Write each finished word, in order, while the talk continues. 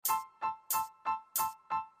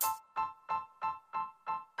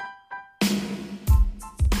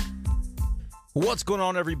What's going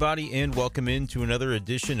on, everybody, and welcome into another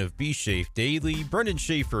edition of Be Shafe Daily. Brendan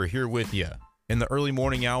Schaefer here with you in the early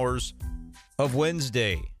morning hours of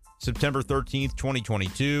Wednesday, September 13th,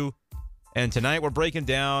 2022. And tonight we're breaking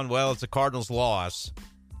down, well, it's a Cardinals loss,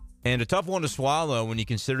 and a tough one to swallow when you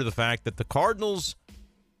consider the fact that the Cardinals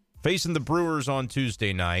facing the Brewers on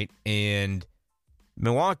Tuesday night, and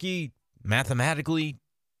Milwaukee, mathematically,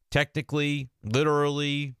 technically,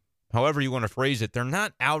 literally, however you want to phrase it, they're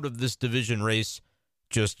not out of this division race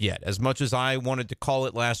just yet. As much as I wanted to call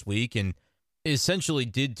it last week and essentially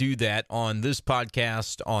did do that on this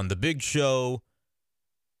podcast, on the big show,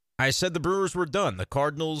 I said the Brewers were done. The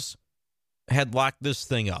Cardinals had locked this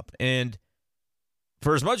thing up. And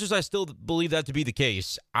for as much as I still believe that to be the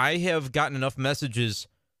case, I have gotten enough messages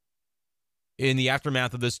in the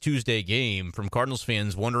aftermath of this Tuesday game from Cardinals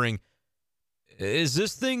fans wondering, is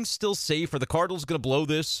this thing still safe? Are the Cardinals going to blow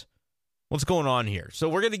this? What's going on here? So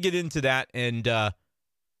we're going to get into that and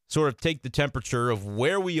sort of take the temperature of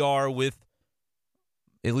where we are with,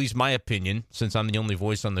 at least my opinion, since I'm the only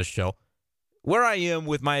voice on this show, where I am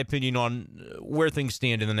with my opinion on where things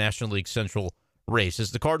stand in the National League Central race.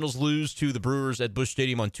 As the Cardinals lose to the Brewers at Busch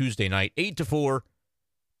Stadium on Tuesday night, 8-4,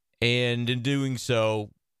 and in doing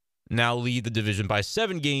so, now lead the division by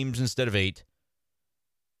 7 games instead of 8.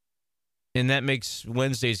 And that makes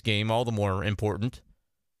Wednesday's game all the more important.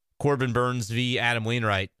 Corbin Burnes v. Adam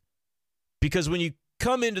Wainwright. Because when you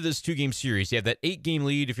come into this 2-game series, you have that 8-game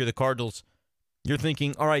lead. If you're the Cardinals, you're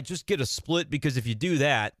thinking, all right, just get a split, because if you do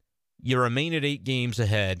that, you remain at 8 games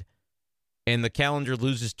ahead, and the calendar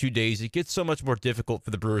loses 2 days. It gets so much more difficult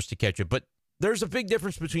for the Brewers to catch it. But there's a big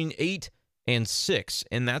difference between 8 and 6,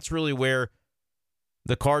 and that's really where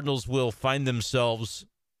the Cardinals will find themselves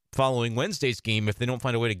following Wednesday's game if they don't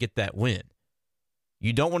find a way to get that win.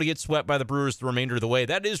 You don't want to get swept by the Brewers the remainder of the way.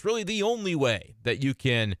 That is really the only way that you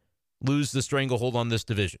can lose the stranglehold on this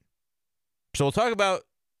division. So we'll talk about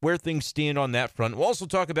where things stand on that front. We'll also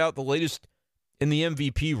talk about the latest in the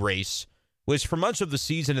MVP race, which for much of the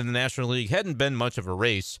season in the National League hadn't been much of a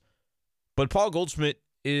race. But Paul Goldschmidt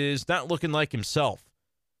is not looking like himself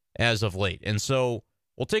as of late. And so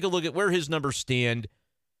we'll take a look at where his numbers stand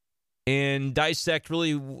and dissect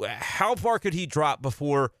really how far could he drop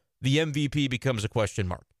before the MVP becomes a question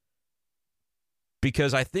mark.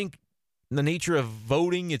 Because I think the nature of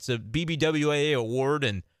voting, it's a BBWAA award,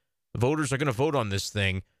 and voters are going to vote on this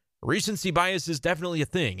thing. Recency bias is definitely a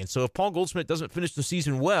thing. And so if Paul Goldschmidt doesn't finish the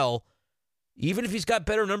season well, even if he's got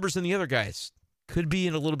better numbers than the other guys, could be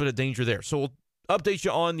in a little bit of danger there. So we'll update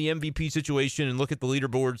you on the MVP situation and look at the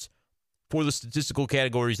leaderboards for the statistical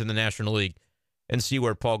categories in the National League and see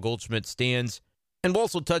where Paul Goldschmidt stands. And we'll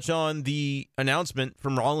also touch on the announcement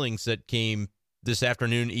from Rawlings that came this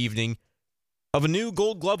afternoon, evening, of a new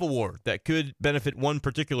Gold Glove Award that could benefit one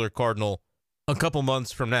particular Cardinal a couple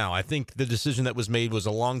months from now. I think the decision that was made was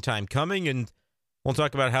a long time coming, and we'll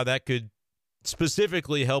talk about how that could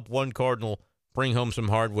specifically help one Cardinal bring home some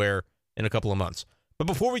hardware in a couple of months. But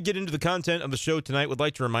before we get into the content of the show tonight, would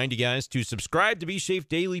like to remind you guys to subscribe to Be Shafe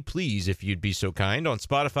Daily, please, if you'd be so kind, on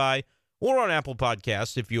Spotify or on Apple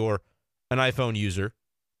Podcasts if you're an iPhone user,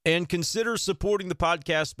 and consider supporting the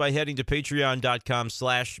podcast by heading to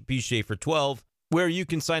patreon.com/BeShafer12, where you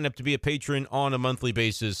can sign up to be a patron on a monthly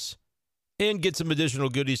basis and get some additional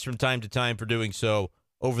goodies from time to time for doing so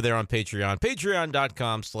over there on Patreon.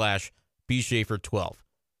 Patreon.com/BeShafer12.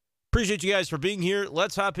 Appreciate you guys for being here.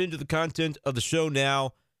 Let's hop into the content of the show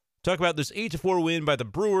now. Talk about this 8-4 win by the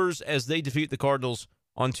Brewers as they defeat the Cardinals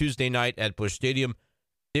on Tuesday night at Busch Stadium.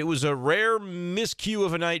 It was a rare miscue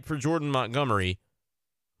of a night for Jordan Montgomery,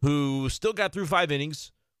 who still got through 5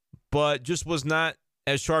 innings, but just was not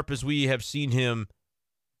as sharp as we have seen him,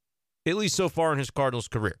 at least so far in his Cardinals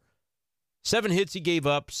career. 7 hits he gave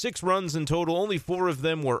up, 6 runs in total. Only 4 of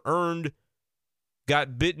them were earned.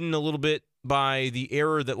 Got bitten a little bit by the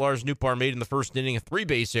error that Lars Nootbaar made in the first inning, a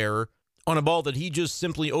 3-base error on a ball that he just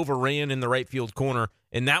simply overran in the right field corner.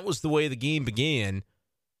 And that was the way the game began.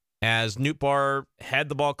 As Nootbaar had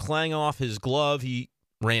the ball clang off his glove, he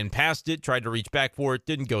ran past it, tried to reach back for it,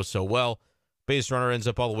 didn't go so well. Base runner ends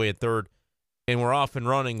up all the way at third, and we're off and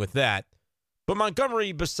running with that. But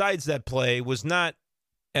Montgomery, besides that play, was not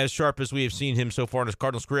as sharp as we have seen him so far in his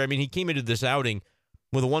Cardinals career. I mean, he came into this outing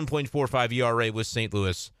with a 1.45 ERA with St.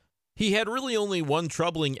 Louis. He had really only one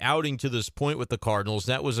troubling outing to this point with the Cardinals.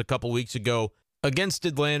 That was a couple weeks ago against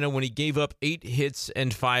Atlanta when he gave up 8 hits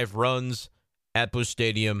and 5 runs at Busch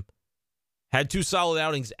Stadium. Had 2 solid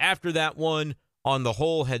outings after that one. On the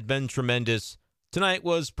whole, had been tremendous. Tonight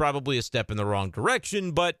was probably a step in the wrong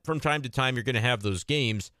direction, but from time to time, you're going to have those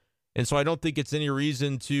games. And so I don't think it's any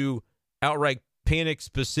reason to outright panic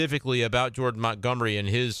specifically about Jordan Montgomery and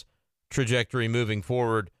his trajectory moving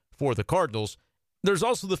forward for the Cardinals. There's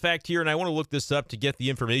also the fact here, and I want to look this up to get the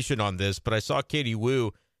information on this, but I saw Katie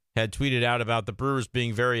Woo had tweeted out about the Brewers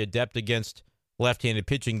being very adept against left-handed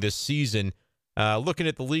pitching this season. Looking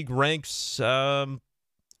at the league ranks, I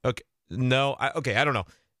don't know.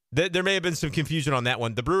 There may have been some confusion on that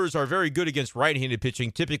one. The Brewers are very good against right-handed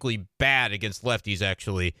pitching, typically bad against lefties,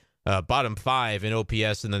 actually. Bottom 5 in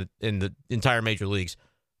OPS in the entire major leagues.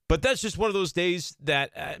 But that's just one of those days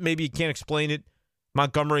that maybe you can't explain it.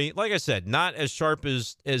 Montgomery, like I said, not as sharp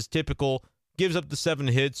as typical. Gives up the 7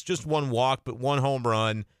 hits, just 1 walk, but 1 home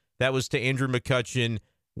run. That was to Andrew McCutchen,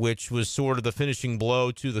 which was sort of the finishing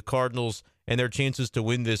blow to the Cardinals and their chances to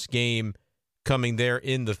win this game coming there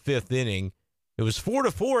in the 5th inning. It was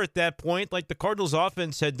 4-4 at that point. Like the Cardinals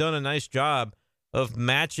offense had done a nice job of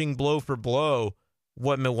matching blow for blow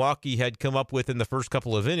what Milwaukee had come up with in the first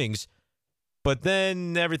couple of innings. But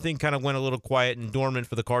then everything kind of went a little quiet and dormant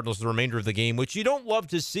for the Cardinals the remainder of the game, which you don't love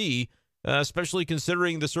to see, especially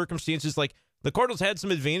considering the circumstances. Like the Cardinals had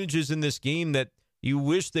some advantages in this game that you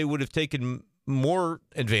wish they would have taken more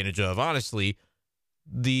advantage of, honestly.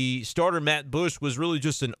 The starter, Matt Bush, was really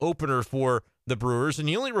just an opener for the Brewers, and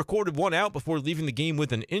he only recorded 1 out before leaving the game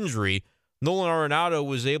with an injury. Nolan Arenado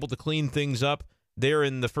was able to clean things up there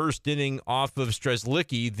in the first inning off of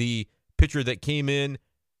Strzelecki, the pitcher that came in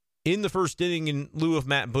the first inning in lieu of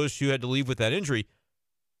Matt Bush, who had to leave with that injury.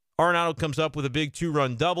 Arenado comes up with a big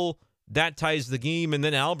 2-run double. That ties the game, and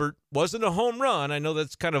then Albert wasn't a home run. I know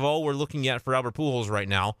that's kind of all we're looking at for Albert Pujols right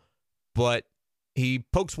now, but he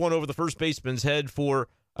pokes one over the first baseman's head for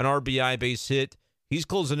an RBI base hit. He's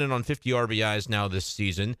closing in on 50 RBIs now this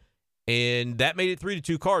season, and that made it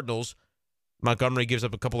 3-2 Cardinals. Montgomery gives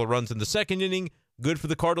up a couple of runs in the second inning. Good for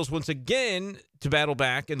the Cardinals once again to battle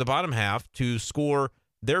back in the bottom half to score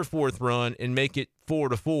their 4th run and make it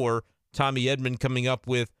 4-4. Tommy Edman coming up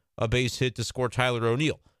with a base hit to score Tyler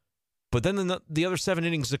O'Neill. But then the other 7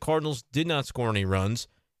 innings, the Cardinals did not score any runs,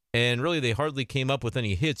 and really they hardly came up with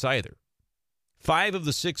any hits either. 5 of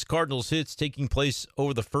the 6 Cardinals hits taking place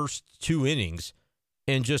over the first 2 innings,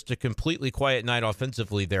 and just a completely quiet night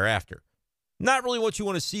offensively thereafter. Not really what you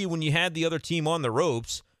want to see when you had the other team on the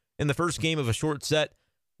ropes in the first game of a short set.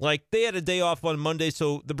 Like, they had a day off on Monday,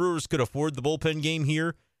 so the Brewers could afford the bullpen game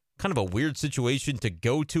here. Kind of a weird situation to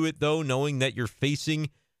go to it, though, knowing that you're facing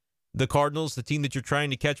the Cardinals, the team that you're trying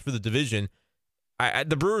to catch for the division.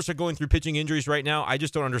 The Brewers are going through pitching injuries right now. I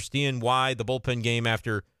just don't understand why the bullpen game,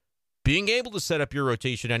 after being able to set up your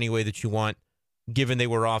rotation any way that you want, given they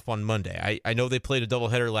were off on Monday. I know they played a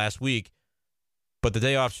doubleheader last week, but the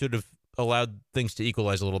day off should have allowed things to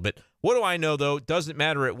equalize a little bit. What do I know, though? It doesn't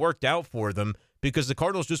matter. It worked out for them because the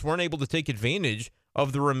Cardinals just weren't able to take advantage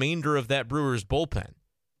of the remainder of that Brewers bullpen.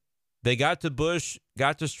 They got to Bush,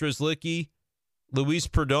 got to Strzelecki. Luis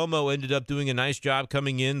Perdomo ended up doing a nice job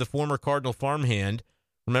coming in, the former Cardinal farmhand.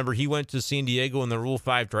 Remember, he went to San Diego in the Rule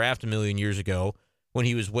 5 draft a million years ago when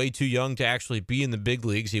he was way too young to actually be in the big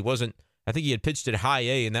leagues. I think he had pitched at high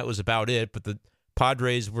A, and that was about it. But the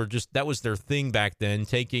Padres that was their thing back then,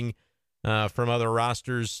 taking from other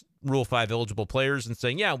rosters Rule 5 eligible players and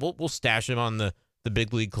saying, yeah, we'll stash him on the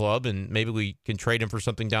big league club, and maybe we can trade him for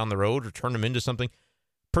something down the road or turn him into something.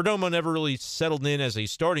 Perdomo never really settled in as a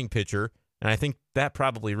starting pitcher, and I think that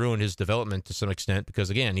probably ruined his development to some extent because,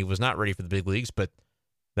 again, he was not ready for the big leagues, but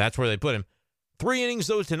that's where they put him. 3 innings,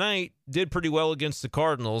 though, tonight did pretty well against the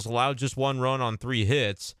Cardinals, allowed just 1 run on 3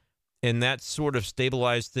 hits, and that sort of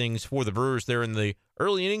stabilized things for the Brewers there in the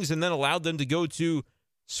early innings and then allowed them to go to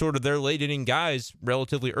sort of their late inning guys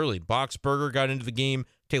relatively early. Boxberger got into the game.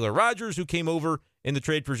 Taylor Rogers, who came over in the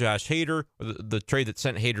trade for Josh Hader, or the trade that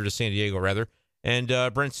sent Hader to San Diego, rather, and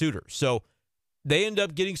Brent Suter. So they end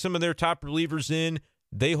up getting some of their top relievers in.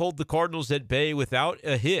 They hold the Cardinals at bay without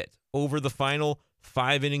a hit over the final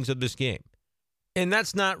 5 innings of this game. And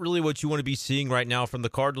that's not really what you want to be seeing right now from the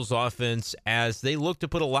Cardinals offense as they look to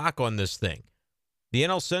put a lock on this thing. The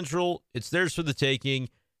NL Central, it's theirs for the taking.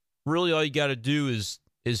 Really all you got to do is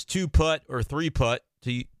 2-putt or 3-putt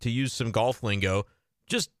to use some golf lingo.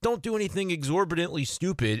 Just don't do anything exorbitantly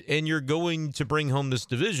stupid and you're going to bring home this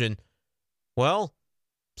division. Well,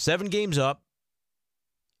 7 games up.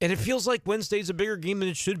 And it feels like Wednesday's a bigger game than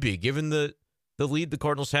it should be given the lead the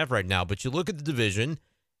Cardinals have right now. But you look at the division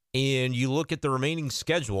and you look at the remaining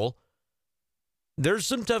schedule, there's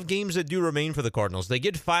some tough games that do remain for the Cardinals. They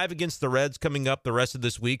get 5 against the Reds coming up the rest of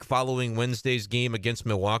this week following Wednesday's game against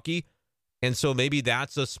Milwaukee. And so maybe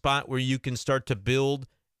that's a spot where you can start to build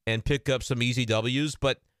and pick up some easy W's,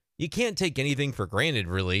 but you can't take anything for granted,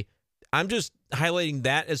 really. I'm just highlighting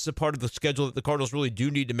that as a part of the schedule that the Cardinals really do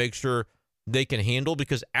need to make sure they can handle,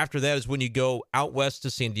 because after that is when you go out west to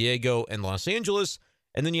San Diego and Los Angeles,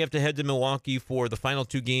 and then you have to head to Milwaukee for the final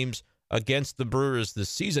 2 games against the Brewers this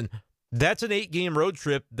season. That's an 8-game road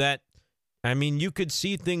trip that, I mean, you could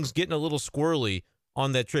see things getting a little squirrely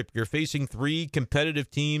on that trip. You're facing 3 competitive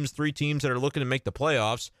teams, 3 teams that are looking to make the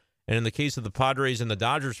playoffs, and in the case of the Padres and the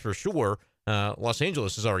Dodgers for sure, Los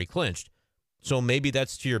Angeles is already clinched. So maybe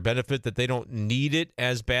that's to your benefit that they don't need it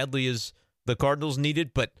as badly as the Cardinals need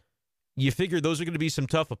it, but you figure those are going to be some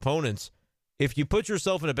tough opponents. If you put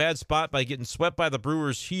yourself in a bad spot by getting swept by the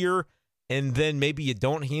Brewers here, and then maybe you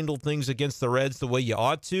don't handle things against the Reds the way you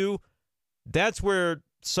ought to, that's where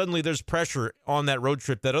suddenly there's pressure on that road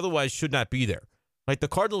trip that otherwise should not be there. Like, the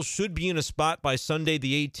Cardinals should be in a spot by Sunday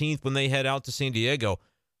the 18th when they head out to San Diego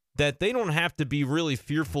that they don't have to be really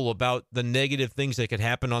fearful about the negative things that could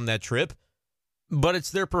happen on that trip. But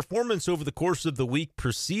it's their performance over the course of the week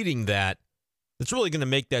preceding that that's really going to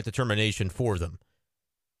make that determination for them.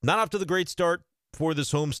 Not off to the great start for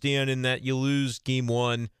this homestand in that you lose game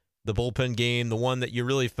 1, the bullpen game, the one that you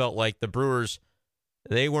really felt like the Brewers,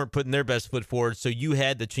 they weren't putting their best foot forward, so you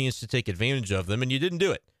had the chance to take advantage of them, and you didn't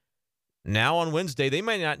do it. Now on Wednesday, they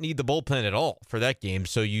might not need the bullpen at all for that game,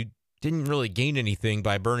 so you didn't really gain anything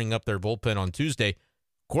by burning up their bullpen on Tuesday.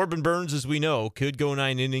 Corbin Burnes, as we know, could go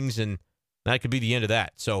 9 innings, and that could be the end of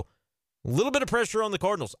that. So a little bit of pressure on the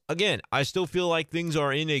Cardinals. Again, I still feel like things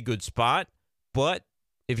are in a good spot, but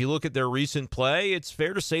if you look at their recent play, it's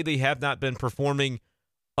fair to say they have not been performing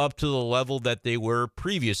up to the level that they were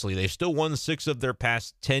previously. They've still won 6 of their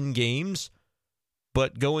past 10 games,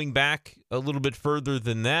 but going back a little bit further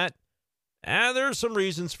than that, there are some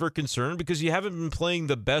reasons for concern because you haven't been playing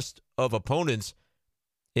the best of opponents,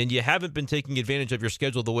 and you haven't been taking advantage of your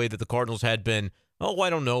schedule the way that the Cardinals had been,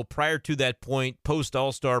 prior to that point,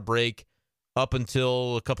 post-All-Star break, up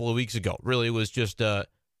until a couple of weeks ago. Really, it was just a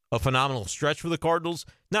phenomenal stretch for the Cardinals.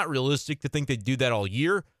 Not realistic to think they'd do that all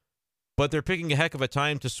year, but they're picking a heck of a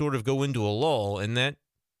time to sort of go into a lull, and that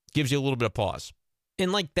gives you a little bit of pause.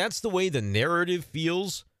 And, that's the way the narrative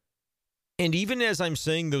feels. And even as I'm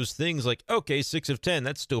saying those things, 6 of 10,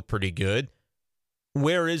 that's still pretty good.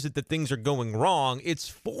 Where is it that things are going wrong? It's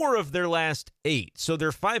 4 of their last 8. So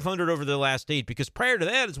they're 500 over their last 8, because prior to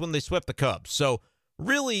that is when they swept the Cubs. So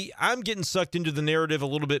really, I'm getting sucked into the narrative a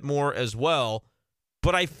little bit more as well.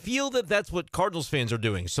 But I feel that that's what Cardinals fans are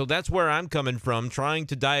doing. So that's where I'm coming from, trying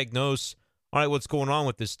to diagnose, all right, what's going on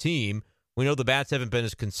with this team. We know the bats haven't been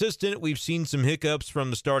as consistent. We've seen some hiccups from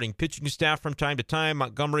the starting pitching staff from time to time.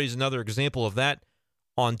 Montgomery is another example of that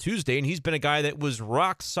on Tuesday, and he's been a guy that was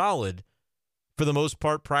rock solid for the most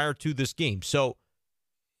part prior to this game. So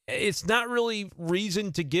it's not really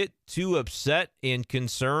reason to get too upset and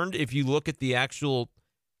concerned if you look at the actual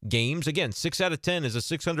games. Again, 6 out of 10 is a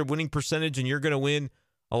 600 winning percentage, and you're going to win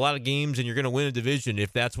a lot of games, and you're going to win a division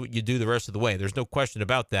if that's what you do the rest of the way. There's no question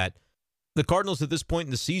about that. The Cardinals at this point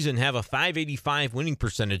in the season have a 585 winning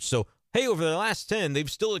percentage. So, hey, over the last 10, they've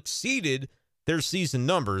still exceeded their season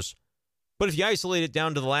numbers. But if you isolate it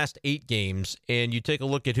down to the last 8 games and you take a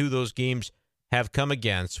look at who those games have come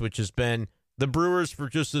against, which has been the Brewers for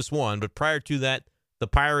just this one, but prior to that, the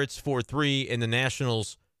Pirates for 3 and the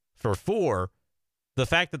Nationals for 4, the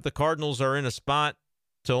fact that the Cardinals are in a spot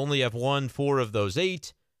to only have won 4 of those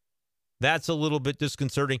 8, that's a little bit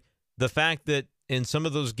disconcerting. The fact that in some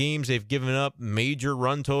of those games, they've given up major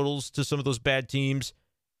run totals to some of those bad teams,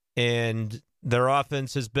 and their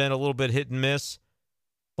offense has been a little bit hit and miss.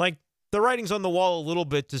 The writing's on the wall a little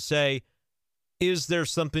bit to say, is there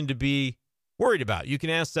something to be worried about? You can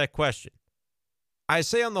ask that question. I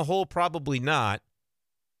say on the whole, probably not,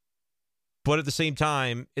 but at the same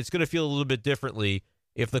time, it's going to feel a little bit differently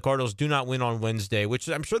if the Cardinals do not win on Wednesday, which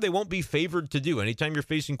I'm sure they won't be favored to do. Anytime you're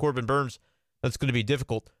facing Corbin Burnes, that's going to be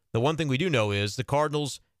difficult. The one thing we do know is the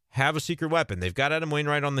Cardinals have a secret weapon. They've got Adam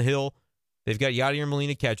Wainwright on the hill. They've got Yadier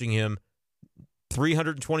Molina catching him.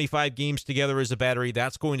 325 games together as a battery.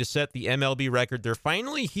 That's going to set the MLB record. They're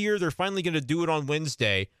finally here. They're finally going to do it on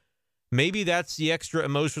Wednesday. Maybe that's the extra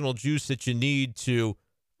emotional juice that you need to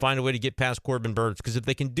find a way to get past Corbin Burnes. Because if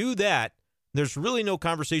they can do that, there's really no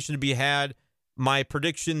conversation to be had. My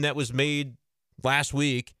prediction that was made last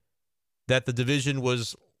week that the division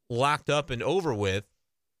was locked up and over with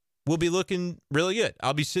will be looking really good.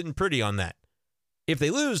 I'll be sitting pretty on that. If they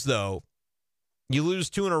lose, though, you lose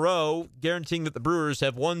 2 in a row, guaranteeing that the Brewers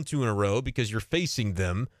have won 2 in a row because you're facing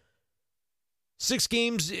them. 6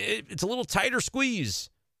 games, it's a little tighter squeeze.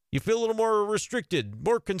 You feel a little more restricted,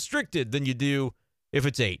 more constricted than you do if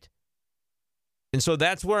it's 8. And so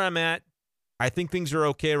that's where I'm at. I think things are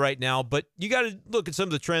okay right now, but you got to look at some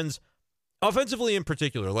of the trends offensively in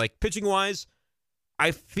particular. Pitching-wise,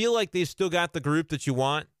 I feel like they've still got the group that you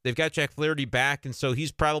want. They've got Jack Flaherty back, and so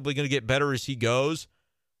he's probably going to get better as he goes.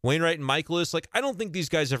 Wainwright and Michaelis, I don't think these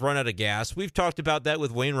guys have run out of gas. We've talked about that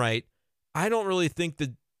with Wainwright. I don't really think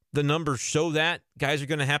that the numbers show that. Guys are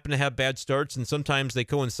going to happen to have bad starts, and sometimes they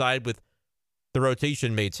coincide with the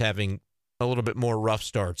rotation mates having a little bit more rough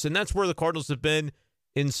starts. And that's where the Cardinals have been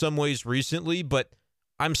in some ways recently, but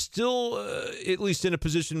I'm still at least in a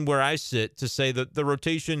position where I sit to say that the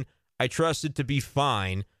rotation, I trust it to be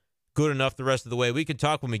fine, good enough the rest of the way. We can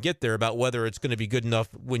talk when we get there about whether it's going to be good enough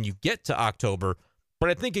when you get to October, but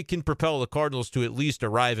I think it can propel the Cardinals to at least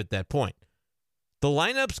arrive at that point. The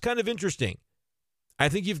lineup's kind of interesting. I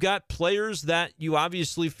think you've got players that you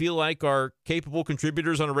obviously feel like are capable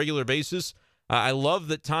contributors on a regular basis. I love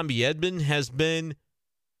that Tommy Edman has been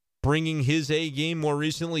bringing his A game more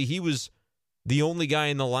recently. He was the only guy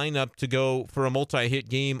in the lineup to go for a multi-hit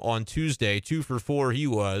game on Tuesday. 2 for 4 he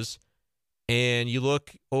was. And you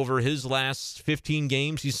look over his last 15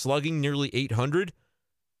 games, he's slugging nearly 800.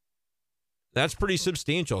 That's pretty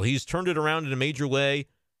substantial. He's turned it around in a major way.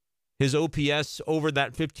 His OPS over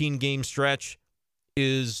that 15-game stretch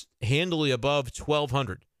is handily above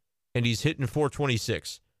 1,200, and he's hitting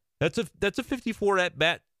 426. That's a 54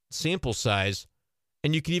 at-bat sample size,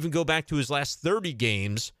 and you can even go back to his last 30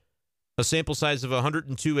 games, a sample size of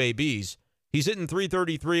 102 ABs. He's hitting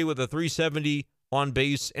 333 with a 370 on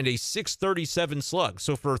base and a 637 slug.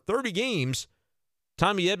 So for 30 games,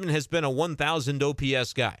 Tommy Edman has been a 1,000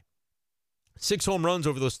 OPS guy. 6 home runs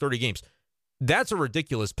over those 30 games. That's a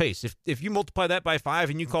ridiculous pace. If you multiply that by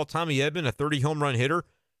 5 and you call Tommy Edman a 30 home run hitter,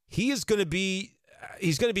 he's going to be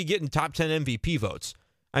getting top 10 MVP votes.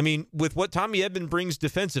 I mean, with what Tommy Edman brings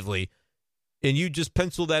defensively, and you just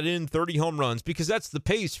pencil that in 30 home runs, because that's the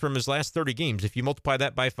pace from his last 30 games. If you multiply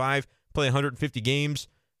that by 5, play 150 games,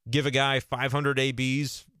 give a guy 500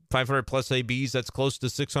 ABs, 500 plus ABs, that's close to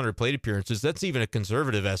 600 plate appearances. That's even a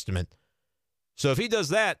conservative estimate. So if he does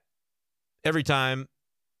that every time,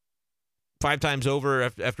 5 times over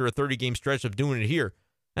after a 30-game stretch of doing it here,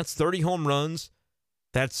 that's 30 home runs.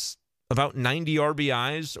 That's about 90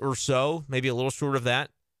 RBIs or so, maybe a little short of that,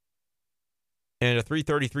 and a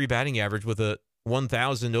 333 batting average with a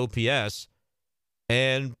 1,000 OPS,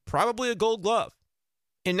 and probably a Gold Glove.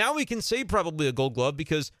 And now we can say probably a Gold Glove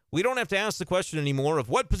because we don't have to ask the question anymore of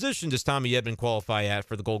what position does Tommy Edman qualify at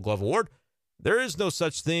for the Gold Glove Award. There is no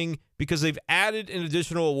such thing because they've added an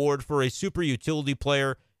additional award for a super utility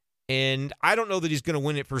player, and I don't know that he's going to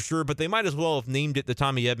win it for sure, but they might as well have named it the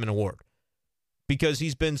Tommy Edman Award because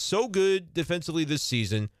he's been so good defensively this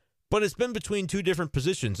season, but it's been between 2 different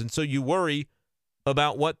positions, and so you worry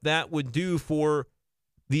about what that would do for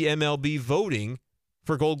the MLB voting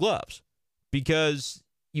for Gold Gloves because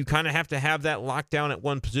you kind of have to have that locked down at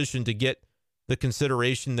one position to get the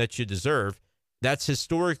consideration that you deserve. That's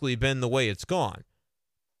historically been the way it's gone.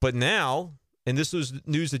 But now, and this was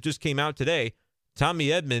news that just came out today, Tommy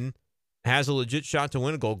Edman has a legit shot to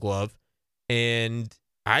win a Gold Glove, and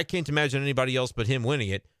I can't imagine anybody else but him winning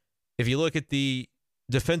it. If you look at the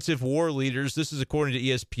defensive WAR leaders, this is according to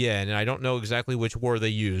ESPN, and I don't know exactly which WAR they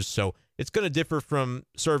use, so it's going to differ from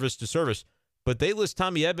service to service, but they list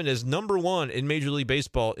Tommy Edman as number 1 in Major League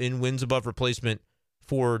Baseball in wins above replacement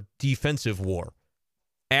for defensive WAR,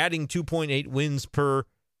 adding 2.8 wins per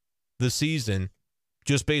the season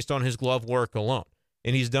just based on his glove work alone.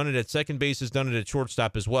 And he's done it at second base, has done it at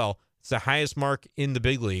shortstop as well. It's the highest mark in the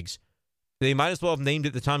big leagues. They might as well have named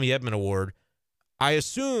it the Tommy Edman Award. I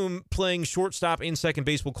assume playing shortstop and second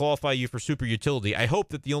base will qualify you for super utility. I hope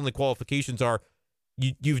that the only qualifications are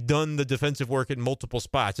you've done the defensive work in multiple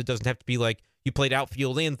spots. It doesn't have to be like you played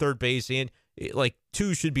outfield and third base, and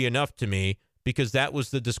 2 should be enough to me because that was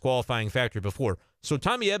the disqualifying factor before. So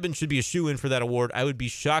Tommy Edman should be a shoo-in for that award. I would be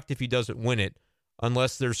shocked if he doesn't win it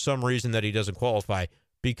unless there's some reason that he doesn't qualify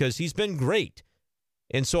because he's been great.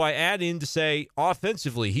 And so I add in to say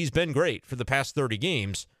offensively, he's been great for the past 30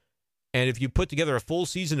 games. And if you put together a full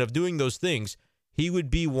season of doing those things, he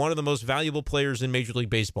would be one of the most valuable players in Major League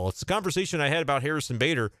Baseball. It's the conversation I had about Harrison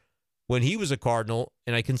Bader when he was a Cardinal,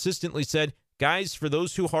 and I consistently said, guys, for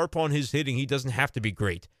those who harp on his hitting, he doesn't have to be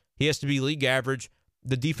great. He has to be league average.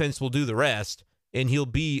 The defense will do the rest, and he'll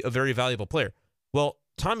be a very valuable player. Well,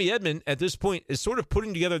 Tommy Edman at this point is sort of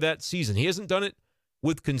putting together that season. He hasn't done it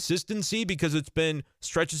with consistency because it's been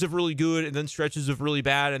stretches of really good and then stretches of really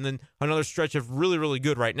bad and then another stretch of really, really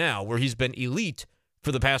good right now where he's been elite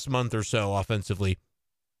for the past month or so offensively.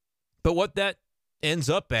 But what that ends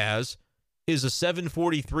up as is a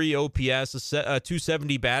 743 OPS, a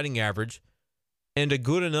 270 batting average, and a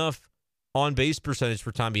good enough on-base percentage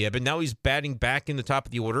for Tommy Edman. Now he's batting back in the top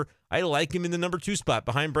of the order. I like him in the number 2 spot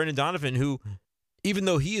behind Brendan Donovan, who even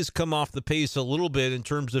though he has come off the pace a little bit in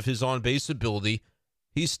terms of his on-base ability,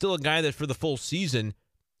 he's still a guy that for the full season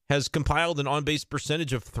has compiled an on-base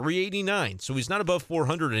percentage of .389. So he's not above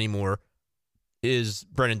 .400 anymore, is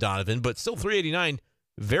Brendan Donovan, but still .389.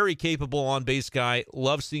 Very capable on-base guy.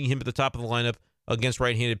 Love seeing him at the top of the lineup against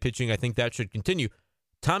right-handed pitching. I think that should continue.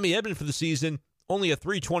 Tommy Edman for the season, only a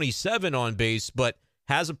 .327 on base, but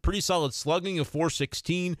has a pretty solid slugging of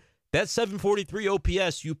 .416. That .743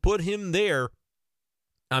 OPS, you put him there,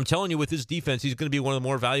 I'm telling you, with his defense, he's going to be one of the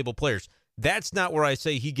more valuable players. That's not where I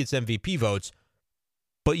say he gets MVP votes,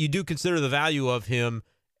 but you do consider the value of him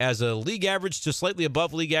as a league average to slightly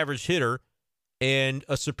above league average hitter and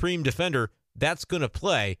a supreme defender. That's going to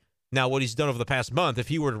play. Now, what he's done over the past month, if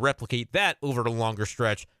he were to replicate that over a longer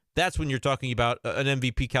stretch, that's when you're talking about an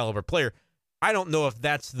MVP caliber player. I don't know if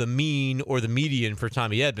that's the mean or the median for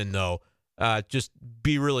Tommy Edman, though. Just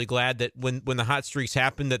be really glad that when the hot streaks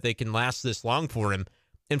happen that they can last this long for him.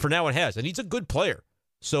 And for now it has. And he's a good player.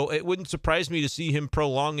 So it wouldn't surprise me to see him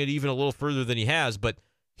prolong it even a little further than he has. But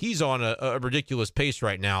he's on a ridiculous pace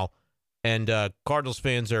right now. And Cardinals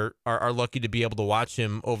fans are lucky to be able to watch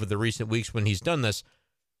him over the recent weeks when he's done this.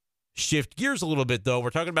 Shift gears a little bit, though.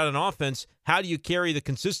 We're talking about an offense. How do you carry the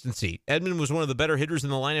consistency? Edman was one of the better hitters in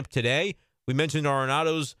the lineup today. We mentioned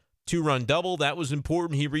Arenado's 2-run double. That was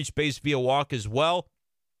important. He reached base via walk as well.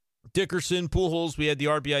 Dickerson, Pujols, we had the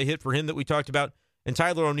RBI hit for him that we talked about. And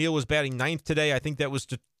Tyler O'Neill was batting ninth today. I think that was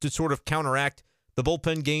to sort of counteract the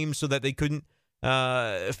bullpen game so that they couldn't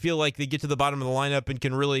feel like they get to the bottom of the lineup and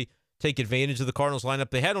can really take advantage of the Cardinals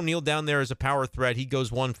lineup. They had O'Neill down there as a power threat. He goes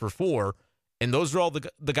 1 for 4. And those are all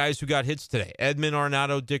the guys who got hits today. Edman,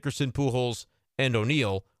 Arenado, Dickerson, Pujols, and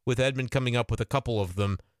O'Neill, with Edman coming up with a couple of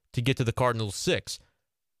them to get to the Cardinals' 6.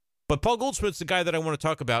 But Paul Goldschmidt's the guy that I want to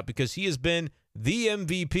talk about because he has been the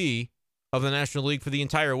MVP of the National League for the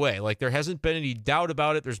entire way. Like, there hasn't been any doubt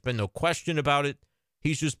about it. There's been no question about it.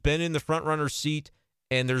 He's just been in the front-runner seat,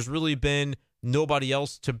 and there's really been nobody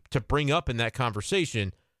else to bring up in that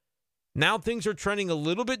conversation. Now things are trending a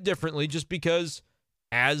little bit differently just because,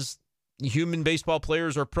 as human baseball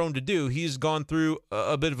players are prone to do, he's gone through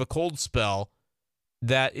a bit of a cold spell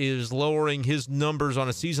that is lowering his numbers on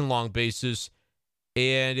a season-long basis.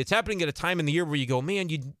 And it's happening at a time in the year where you go, man,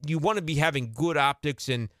 you want to be having good optics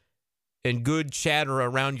and good chatter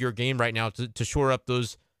around your game right now to shore up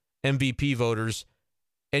those MVP voters.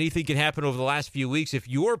 Anything can happen over the last few weeks. If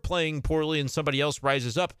you're playing poorly and somebody else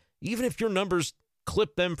rises up, even if your numbers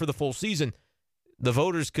clip them for the full season, the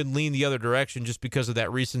voters could lean the other direction just because of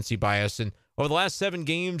that recency bias. And over the last 7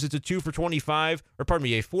 games, it's a 4 for 25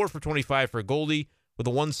 for Goldie with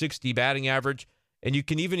a 160 batting average. And you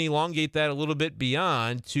can even elongate that a little bit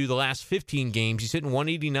beyond to the last 15 games. He's hitting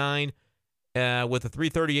 189 with a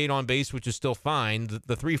 338 on base, which is still fine.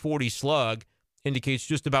 The 340 slug indicates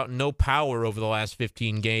just about no power over the last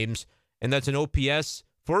 15 games. And that's an OPS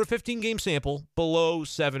for a 15-game sample below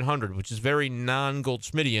 700, which is very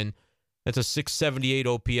non-Goldschmidtian. That's a 678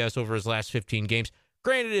 OPS over his last 15 games.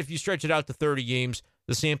 Granted, if you stretch it out to 30 games,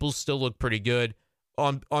 the samples still look pretty good.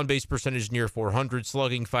 On-base percentage near 400,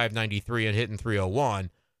 slugging 593 and hitting 301.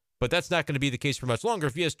 But that's not going to be the case for much longer.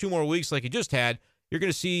 If he has 2 more weeks like he just had, you're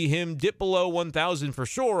going to see him dip below 1,000 for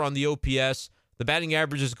sure on the OPS. The batting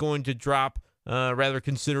average is going to drop rather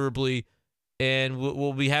considerably, and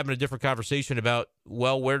we'll be having a different conversation about,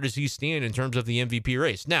 well, where does he stand in terms of the MVP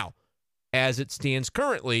race? Now, as it stands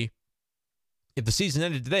currently, if the season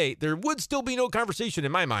ended today, there would still be no conversation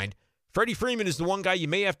in my mind. Freddie Freeman is the one guy you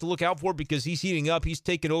may have to look out for because he's heating up. He's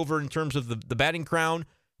taken over in terms of the batting crown,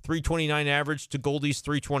 329 average to Goldie's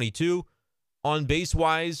 322. On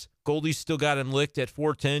base-wise, Goldie's still got him licked at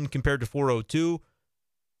 410 compared to 402.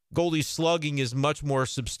 Goldie's slugging is much more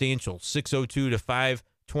substantial, 602 to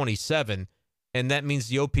 527. And that means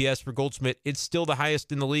the OPS for Goldschmidt, it's still the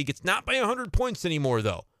highest in the league. It's not by 100 points anymore,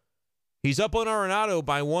 though. He's up on Arenado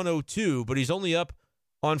by 102, but he's only up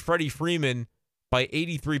on Freddie Freeman by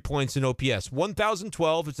 83 points in OPS.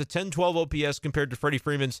 1,012. It's a 10-12 OPS compared to Freddie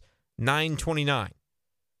Freeman's 929.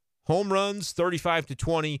 Home runs, 35 to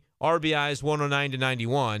 20. RBIs, 109 to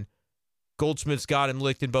 91. Goldschmidt's got him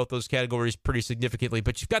licked in both those categories pretty significantly.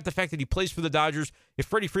 But you've got the fact that he plays for the Dodgers. If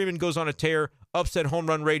Freddie Freeman goes on a tear, upset home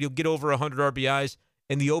run rate, he'll get over 100 RBIs.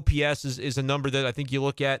 And the OPS is a number that I think you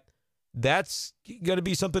look at. That's going to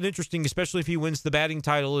be something interesting, especially if he wins the batting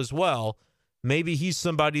title as well. Maybe he's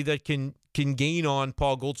somebody that can gain on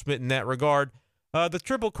Paul Goldschmidt in that regard. The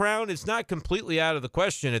Triple Crown is not completely out of the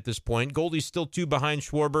question at this point. Goldie's still 2 behind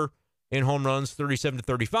Schwarber in home runs, 37 to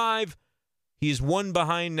 35. He's 1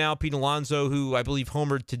 behind now Pete Alonso, who I believe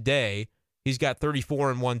homered today. He's got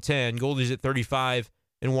 34 and 110. Goldie's at 35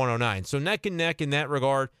 and 109. So neck and neck in that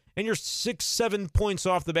regard. And you're 6-7 points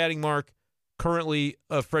off the batting mark currently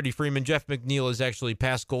of Freddie Freeman. Jeff McNeil is actually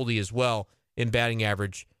past Goldie as well in batting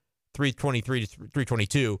average, 323 to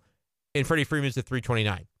 322. And Freddie Freeman's at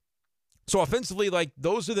 329. So offensively, like,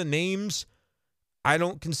 those are the names. I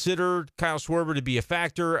don't consider Kyle Schwarber to be a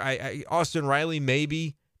factor. Austin Riley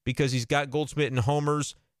maybe, because he's got Goldschmidt and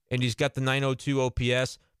homers, and he's got the 902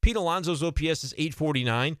 OPS. Pete Alonso's OPS is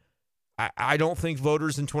 849. I don't think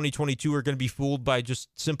voters in 2022 are going to be fooled by just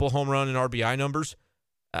simple home run and RBI numbers.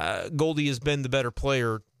 Goldie has been the better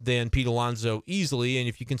player than Pete Alonso easily, and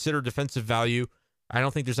if you consider defensive value, I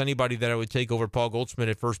don't think there's anybody that I would take over Paul Goldschmidt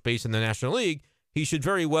at first base in the National League. He should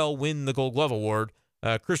very well win the Gold Glove Award.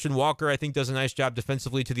 Christian Walker, I think, does a nice job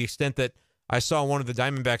defensively, to the extent that I saw one of the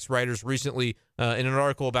Diamondbacks writers recently in an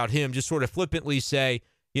article about him just sort of flippantly say,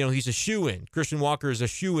 he's a shoo-in. Christian Walker is a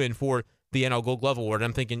shoo-in for the NL Gold Glove Award.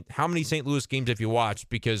 I'm thinking, how many St. Louis games have you watched?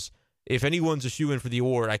 Because if anyone's a shoo-in for the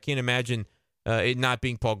award, I can't imagine it not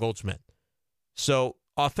being Paul Goldschmidt. So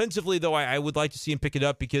offensively, though, I would like to see him pick it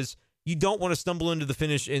up, because you don't want to stumble into the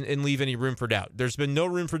finish and leave any room for doubt. There's been no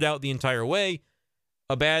room for doubt the entire way.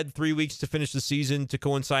 A bad 3 weeks to finish the season to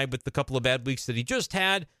coincide with the couple of bad weeks that he just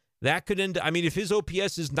had, that could end. I mean, if his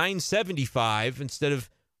OPS is 975 instead of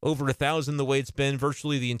over 1,000 the way it's been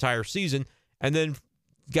virtually the entire season, and then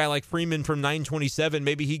a guy like Freeman from 927,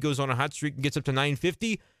 maybe he goes on a hot streak and gets up to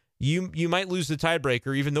 950, you might lose the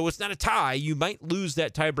tiebreaker. Even though it's not a tie, you might lose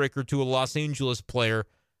that tiebreaker to a Los Angeles player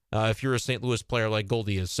if you're a St. Louis player like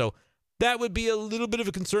Goldie is. So that would be a little bit of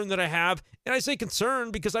a concern that I have. And I say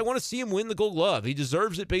concern because I want to see him win the Gold Glove. He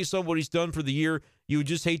deserves it based on what he's done for the year. You would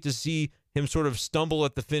just hate to see him sort of stumble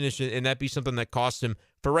at the finish and that be something that costs him.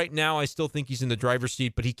 For right now, I still think he's in the driver's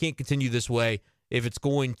seat, but he can't continue this way if it's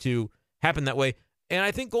going to happen that way. And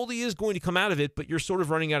I think Goldie is going to come out of it, but you're sort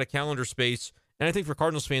of running out of calendar space. And I think for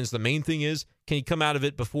Cardinals fans, the main thing is, can he come out of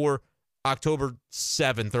it before October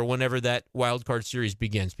 7th or whenever that wild card series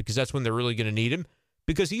begins? Because that's when they're really going to need him.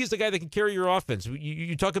 Because he is the guy that can carry your offense.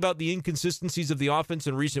 You talk about the inconsistencies of the offense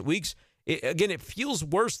in recent weeks. It feels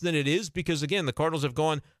worse than it is because, again, the Cardinals have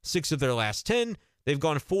gone 6 of their last 10. They've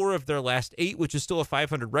gone 4 of their last 8, which is still a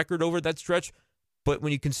 500 record over that stretch. But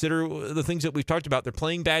when you consider the things that we've talked about, they're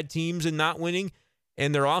playing bad teams and not winning,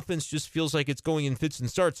 and their offense just feels like it's going in fits and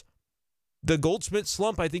starts. The Goldschmidt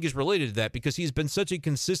slump, I think, is related to that because he's been such a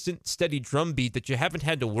consistent, steady drumbeat that you haven't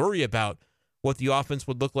had to worry about what the offense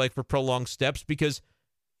would look like for prolonged steps, because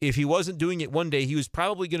if he wasn't doing it one day, he was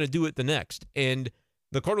probably going to do it the next. And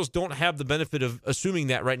the Cardinals don't have the benefit of assuming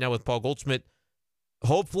that right now with Paul Goldschmidt.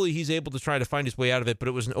 Hopefully he's able to try to find his way out of it, but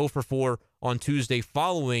it was an 0 for 4 on Tuesday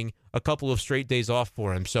following a couple of straight days off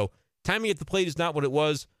for him. So timing at the plate is not what it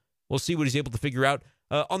was. We'll see what he's able to figure out.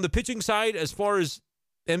 On the pitching side, as far as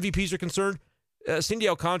MVPs are concerned, Sandy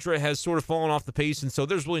Alcantara has sort of fallen off the pace, and so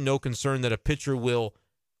there's really no concern that a pitcher will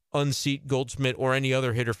unseat Goldschmidt or any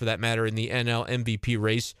other hitter for that matter in the NL MVP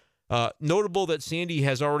race. Notable that Sandy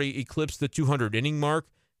has already eclipsed the 200-inning mark.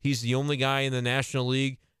 He's the only guy in the National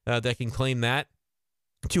League that can claim that.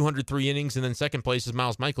 203 innings, and then second place is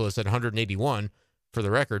Miles Michaelis at 181 for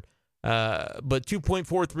the record. But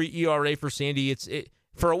 2.43 ERA for Sandy.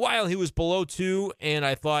 For a while, he was below 2, and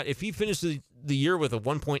I thought if he finishes the year with a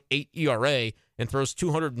 1.8 ERA and throws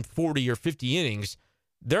 240 or 50 innings,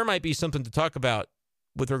 there might be something to talk about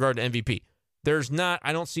with regard to MVP.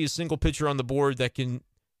 I don't see a single pitcher on the board that can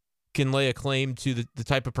lay a claim to the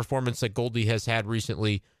type of performance that Goldie has had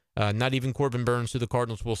recently. Not even Corbin Burns, who the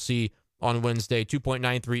Cardinals will see on Wednesday.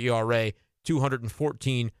 2.93 ERA,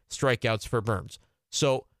 214 strikeouts for Burns.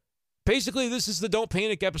 So basically, this is the Don't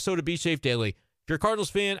Panic episode of Be Safe Daily. If you're a Cardinals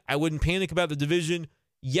fan, I wouldn't panic about the division.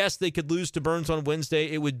 Yes, they could lose to Burns on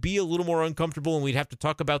Wednesday. It would be a little more uncomfortable, and we'd have to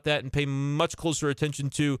talk about that and pay much closer attention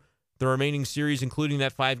to the remaining series, including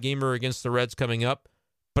that 5-gamer against the Reds coming up.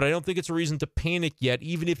 But I don't think it's a reason to panic yet,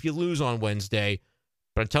 even if you lose on Wednesday.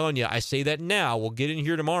 But I'm telling you, I say that now. We'll get in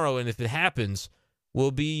here tomorrow, and if it happens,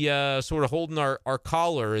 we'll be sort of holding our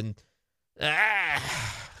collar and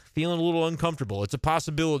feeling a little uncomfortable. It's a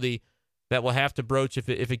possibility that we'll have to broach if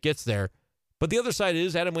it gets there. But the other side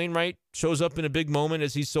is Adam Wainwright shows up in a big moment,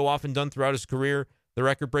 as he's so often done throughout his career. The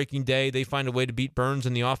record-breaking day, they find a way to beat Burns,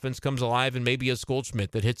 and the offense comes alive, and maybe it's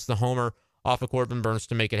Goldschmidt that hits the homer off of Corbin Burns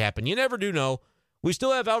to make it happen. You never do know. We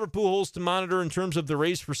still have Albert Pujols to monitor in terms of the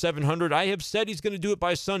race for 700. I have said he's going to do it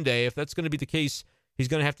by Sunday. If that's going to be the case, he's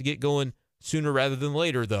going to have to get going sooner rather than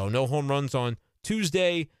later, though. No home runs on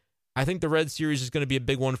Tuesday. I think the Red Series is going to be a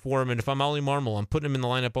big one for him, and if I'm Ollie Marmol, I'm putting him in the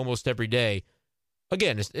lineup almost every day.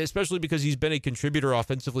 Again, especially because he's been a contributor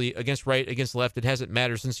offensively against right, against left. It hasn't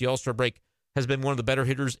mattered since the All-Star break. Has been one of the better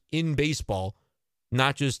hitters in baseball.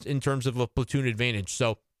 not just in terms of a platoon advantage.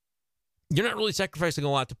 So you're not really sacrificing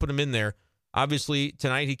a lot to put him in there. Obviously,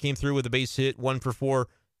 tonight he came through with a base hit, 1 for 4,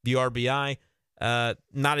 the RBI.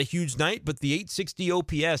 Not a huge night, but the 860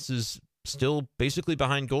 OPS is still basically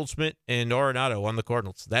behind Goldschmidt and Arenado on the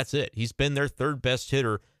Cardinals. That's it. He's been their third best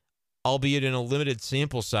hitter, albeit in a limited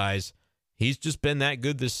sample size. He's just been that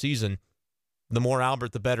good this season. The more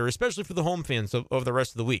Albert, the better, especially for the home fans of the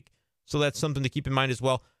rest of the week. So that's something to keep in mind as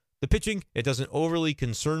well. The pitching, it doesn't overly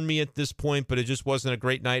concern me at this point, but it just wasn't a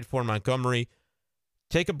great night for Montgomery.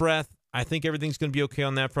 Take a breath. I think everything's going to be okay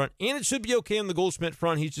on that front, and it should be okay on the Goldschmidt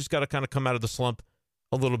front. He's just got to kind of come out of the slump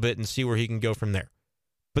a little bit and see where he can go from there.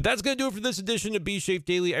 But that's going to do it for this edition of B-Shape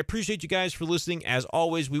Daily. I appreciate you guys for listening. As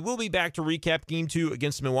always, we will be back to recap Game 2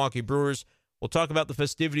 against the Milwaukee Brewers. We'll talk about the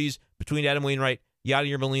festivities between Adam Wainwright,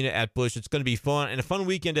 Yadier Molina at Busch. It's going to be fun, and a fun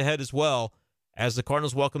weekend ahead as well, as the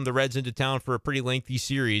Cardinals welcome the Reds into town for a pretty lengthy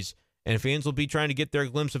series, and fans will be trying to get their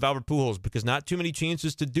glimpse of Albert Pujols because not too many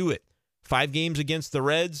chances to do it. 5 games against the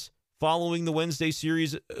Reds following the Wednesday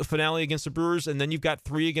series finale against the Brewers, and then you've got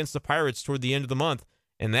 3 against the Pirates toward the end of the month,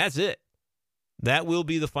 and that's it. That will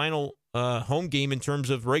be the final home game in terms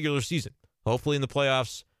of regular season. Hopefully in the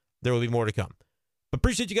playoffs, there will be more to come. But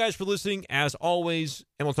appreciate you guys for listening, as always,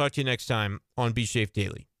 and we'll talk to you next time on B-Shape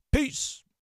Daily. Peace!